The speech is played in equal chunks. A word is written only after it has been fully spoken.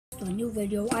new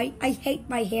video. I hate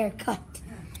my haircut.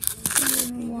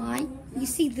 You know why? You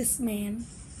see this man?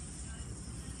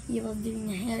 He was doing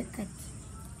a haircut.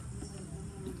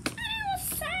 I was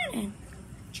sad.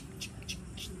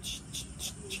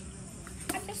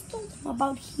 I just told him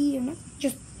about here, not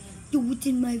just do it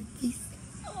in my face.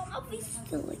 No, my face is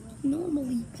still like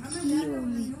normally, but here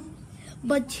only.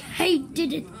 But he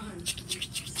did it.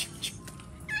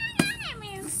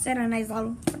 Said a nice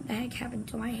little, what the heck happened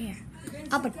to my hair?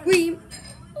 Up a cream.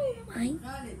 Oh my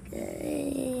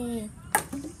god.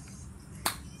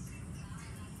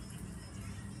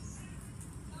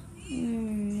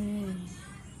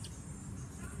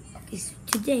 Okay, so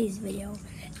today's video,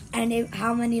 and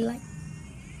how many likes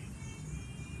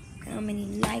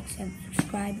and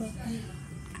subscribers.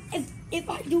 If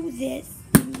I do this,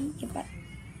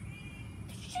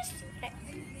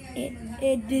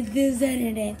 it did this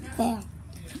and it fell.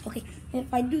 Okay,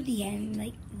 if I do the end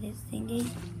like this thingy,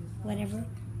 whatever,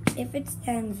 if it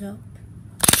stands up,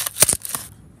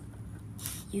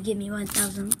 you give me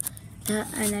 1,000,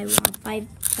 and I want 5,000.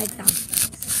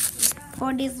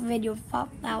 For this video,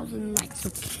 5,000 likes,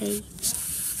 okay?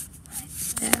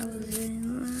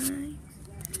 5,000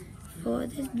 likes for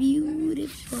this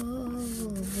beautiful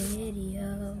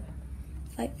video.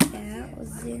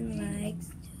 5,000 likes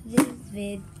to this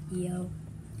video.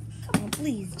 Come on,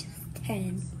 please, just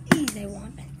 10. Please, I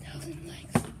want 5,000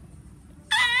 likes.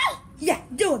 Ah! Yeah,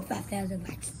 do it, 5,000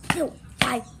 likes. Do it,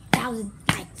 5,000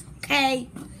 likes, okay?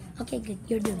 Okay, good,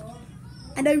 you're doing it.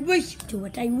 And I wish you do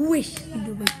it. I wish you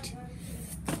do it.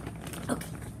 Okay.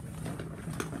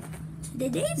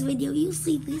 Today's video, you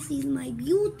see, this is my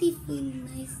beautiful,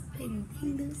 nice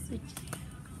painting.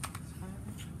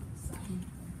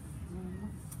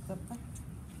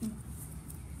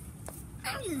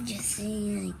 I'm just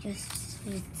saying, just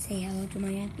say hello to my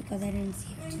aunt because I didn't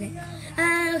see her today.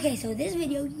 Okay, so this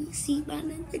video, you see my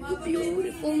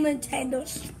beautiful Nintendo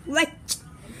Switch.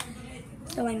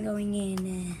 So I'm going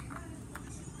in.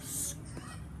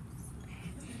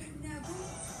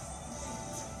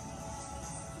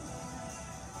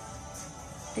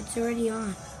 It's already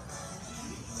on.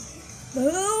 But who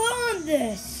on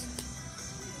this?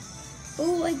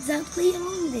 Who exactly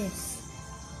on this?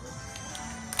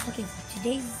 Okay, for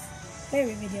today's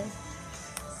favorite video,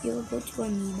 we will go to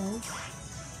amibo.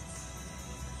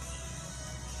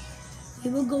 We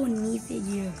will go in me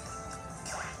figure.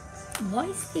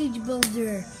 Why stage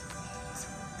builder?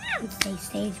 I don't say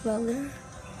stage builder.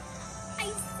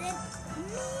 I said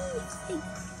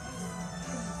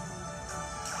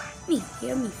me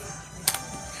figure. Me.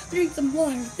 Drink some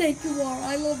water. Thank you, Laura.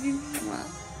 I love you.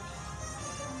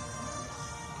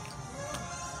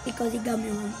 Because he got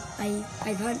me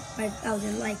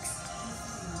 5,000 likes.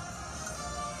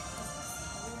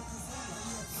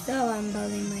 So I'm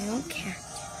building my own cat.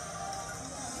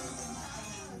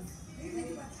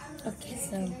 Okay,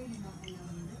 so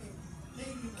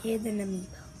here's an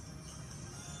amiibo.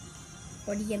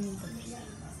 For the amiibo.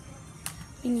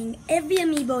 Meaning every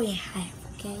amiibo you have,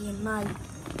 okay, in my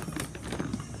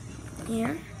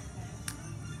here.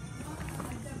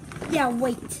 Yeah,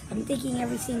 wait. I'm taking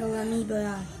every single amiibo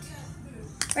out.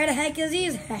 Where the heck is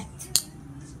his hat?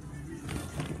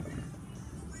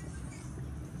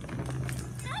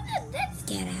 How did this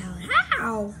get out?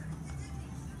 How?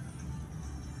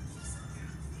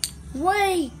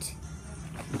 Wait!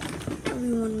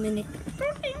 Every 1 minute.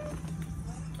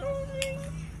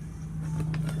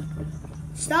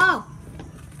 Stop!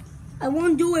 I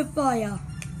won't do it for you.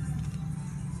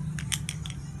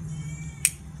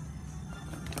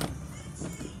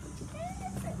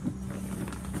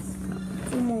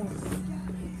 More.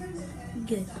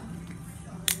 Good.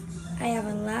 I have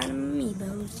a lot of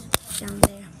amiibos down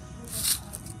there.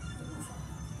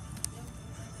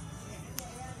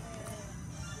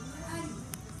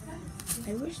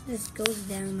 I wish this goes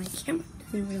down. My camera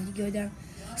doesn't really go down.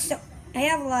 So, I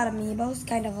have a lot of amiibos,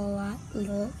 kind of a lot,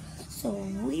 little. So,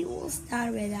 we will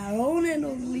start with our own and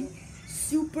only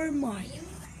Super Mario.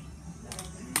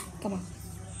 Come on.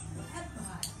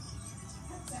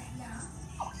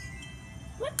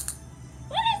 What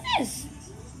is this?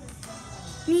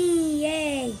 Me,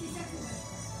 yay!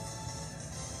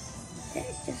 That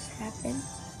just happened.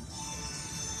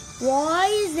 Why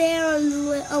is there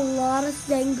a lot of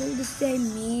things going to say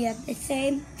me at the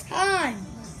same time?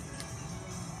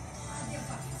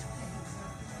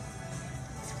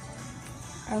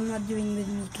 I'm not doing with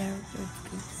me characters,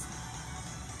 please.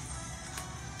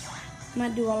 I'm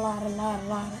gonna do a lot of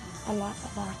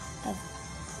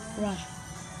rush.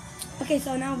 Okay,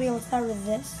 so now we will start with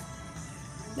this.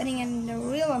 Putting in the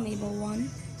real amiibo one.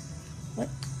 What?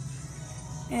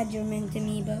 Add your mint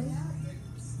amiibo.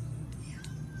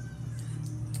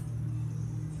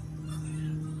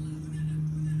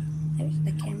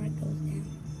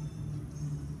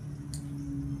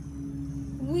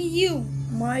 you,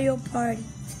 Mario Party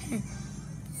 10.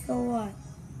 So what?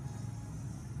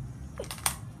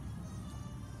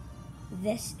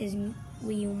 This is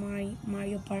Wii U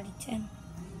Mario Party 10.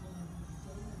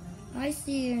 I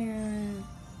see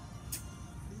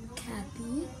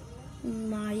Cappy,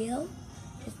 Mario,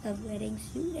 just a wedding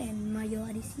suit, and Mario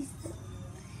Odyssey stuff.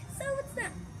 So what's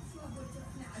that?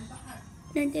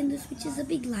 Nintendo Switch is a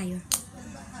big liar.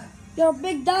 You're a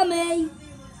big dummy.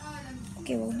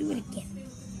 Okay, we'll do it again.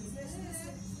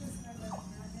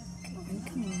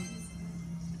 Come on.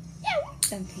 Yeah, watch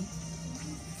something.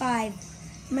 5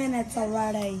 minutes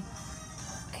already.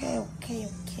 Okay.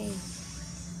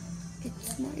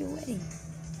 It's not your wedding.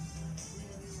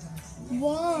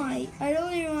 Why? I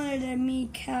really wanted a me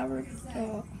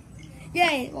character.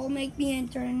 Yeah, it will make me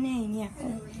enter a name. Yeah,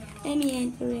 let me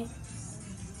enter it.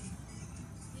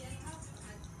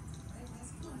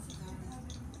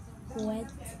 Wed.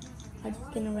 I'm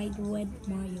just gonna write Wed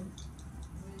Mario.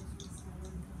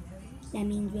 That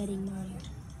means wedding Mario.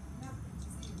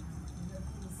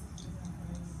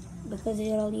 Because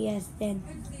it only has 10.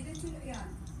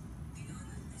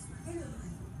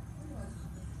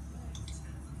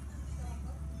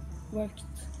 Worked.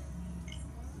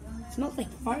 It smells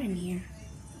like fart in here.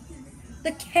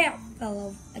 The cat fell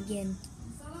off again.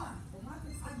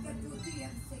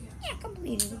 Yeah,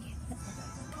 completed again.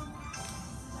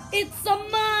 It's a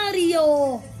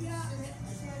Mario!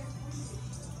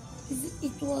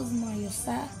 It was Mario,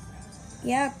 sir.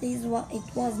 Yeah, it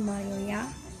was Mario,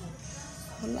 yeah?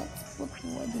 So let's put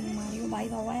wedding Mario, by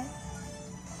the way.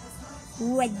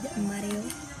 Wed Mario.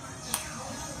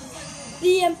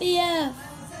 The MPF!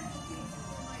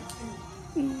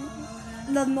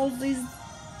 The nose is...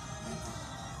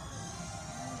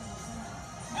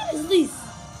 What is this?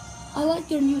 I like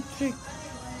your new trick.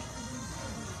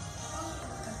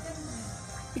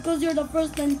 Because you're the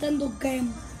first Nintendo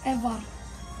game ever.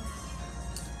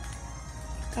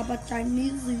 Kappa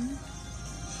Chinese.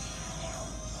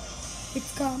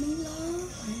 It's coming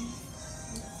live.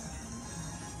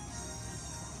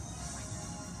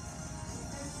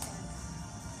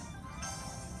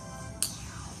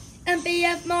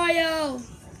 MPF Mario!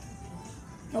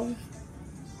 No.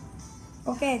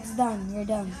 Okay, it's done. We're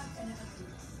done.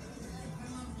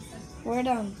 We're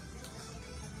done.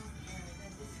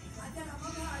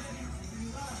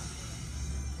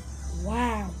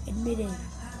 Wow, admitted.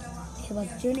 It was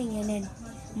tuning and then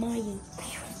Mario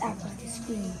out of the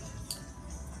screen.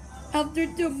 After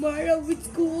tomorrow it's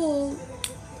school.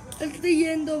 That's the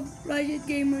end of Riot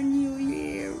Gamer New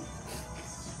Year.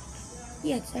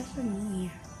 Yeah, it's actually New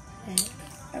Year.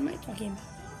 What am I talking about?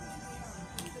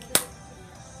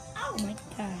 Oh my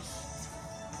gosh.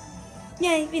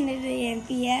 Yeah, you finished the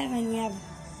MPF and you have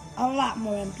a lot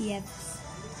more MPFs.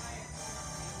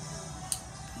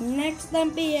 Next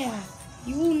MPF,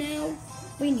 you now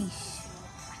finish.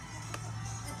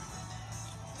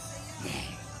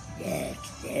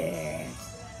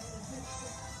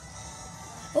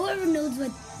 Whoever knows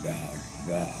what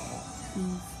that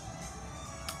means.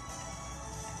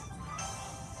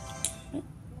 You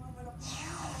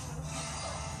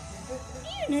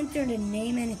can enter the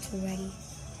name and it's ready.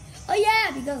 Oh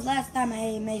yeah, because last time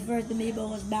my first amiibo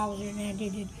was Bowser and I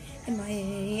did it in my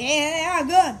yeah,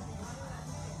 good.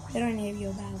 They don't need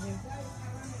you, Bowser.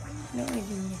 No, I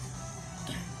do.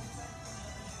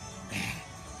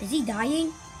 Is he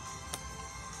dying?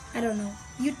 I don't know.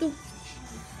 You too.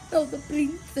 No, the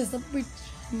princess, the bitch.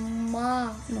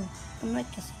 Ma. No, I'm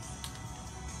not kissing.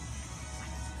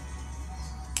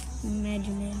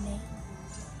 Imagine it.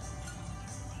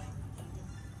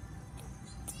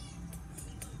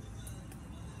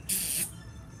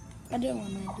 I don't know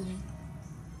what I'm doing.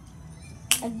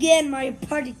 Again, Mario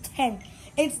Party 10.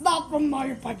 It's not from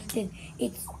Mario Party 10.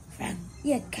 It's from,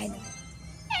 yeah, kind of.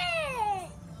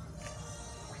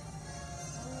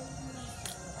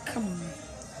 Come on.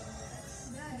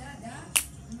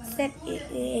 Set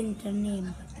it into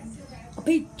name. A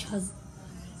pictures.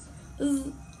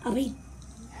 A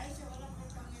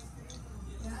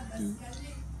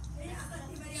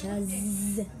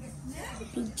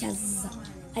Peaches.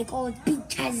 I call it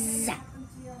Peaches.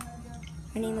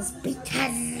 Her name is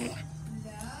Peaches.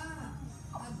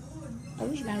 I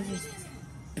wish Bowser says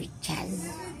Peaches.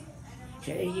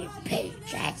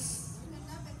 Peaches.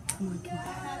 Come on.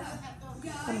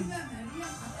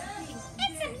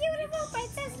 It's a beautiful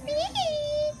Princess Peach.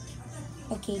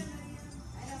 Okay.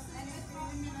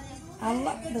 I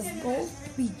like this gold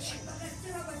peach.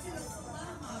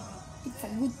 It's a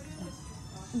good one.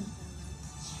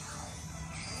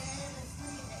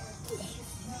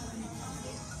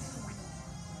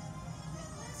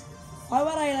 Why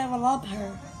would I level up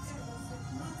her?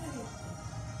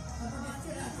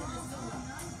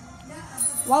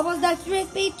 What was that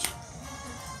trick, Peach?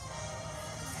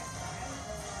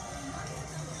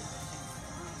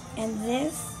 And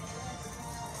this.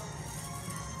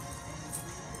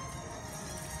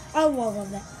 Oh, what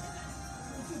was that?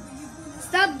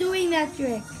 Stop doing that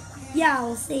trick. Yeah,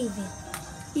 I'll save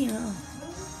it. You know.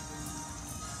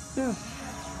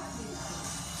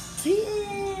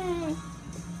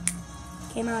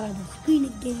 Came out of the screen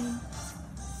again.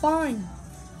 Fine.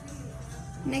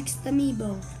 Next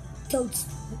amiibo.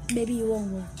 Toadstool. Maybe it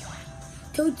won't work.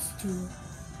 Toadstool.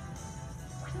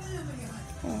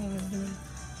 Oh,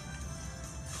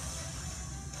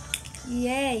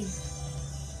 yay.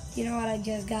 You know what I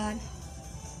just got?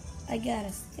 I got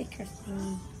a sticker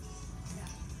thingy.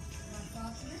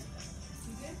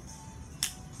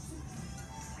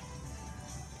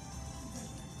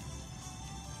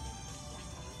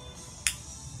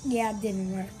 Yeah, it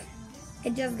didn't work.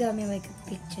 It just got me like a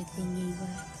picture thingy, but...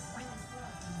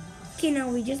 Okay, now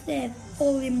we just did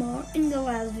Olimar in the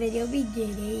last video. We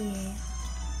did it, yeah.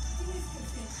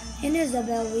 And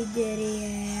Isabel, we did it,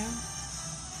 yeah.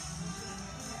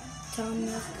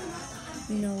 Thomas,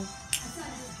 no.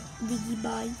 Diggy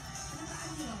Bye.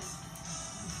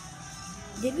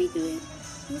 Did we do it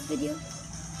in this video?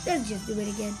 Let's just do it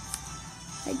again.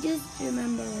 I just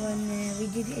remember when we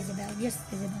did Isabel. Just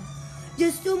Isabel.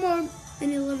 Just 2 more in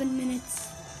 11 minutes.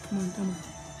 Come on, come on.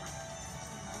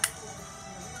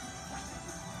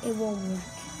 It won't work.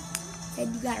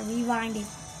 And you gotta rewind it.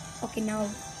 Okay, now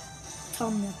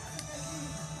Tom Nook.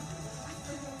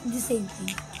 The same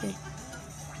thing. Good.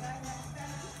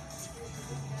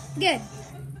 Good.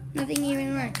 Nothing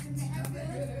even worked.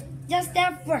 Just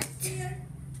that worked.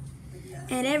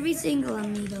 And every single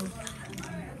amiibo.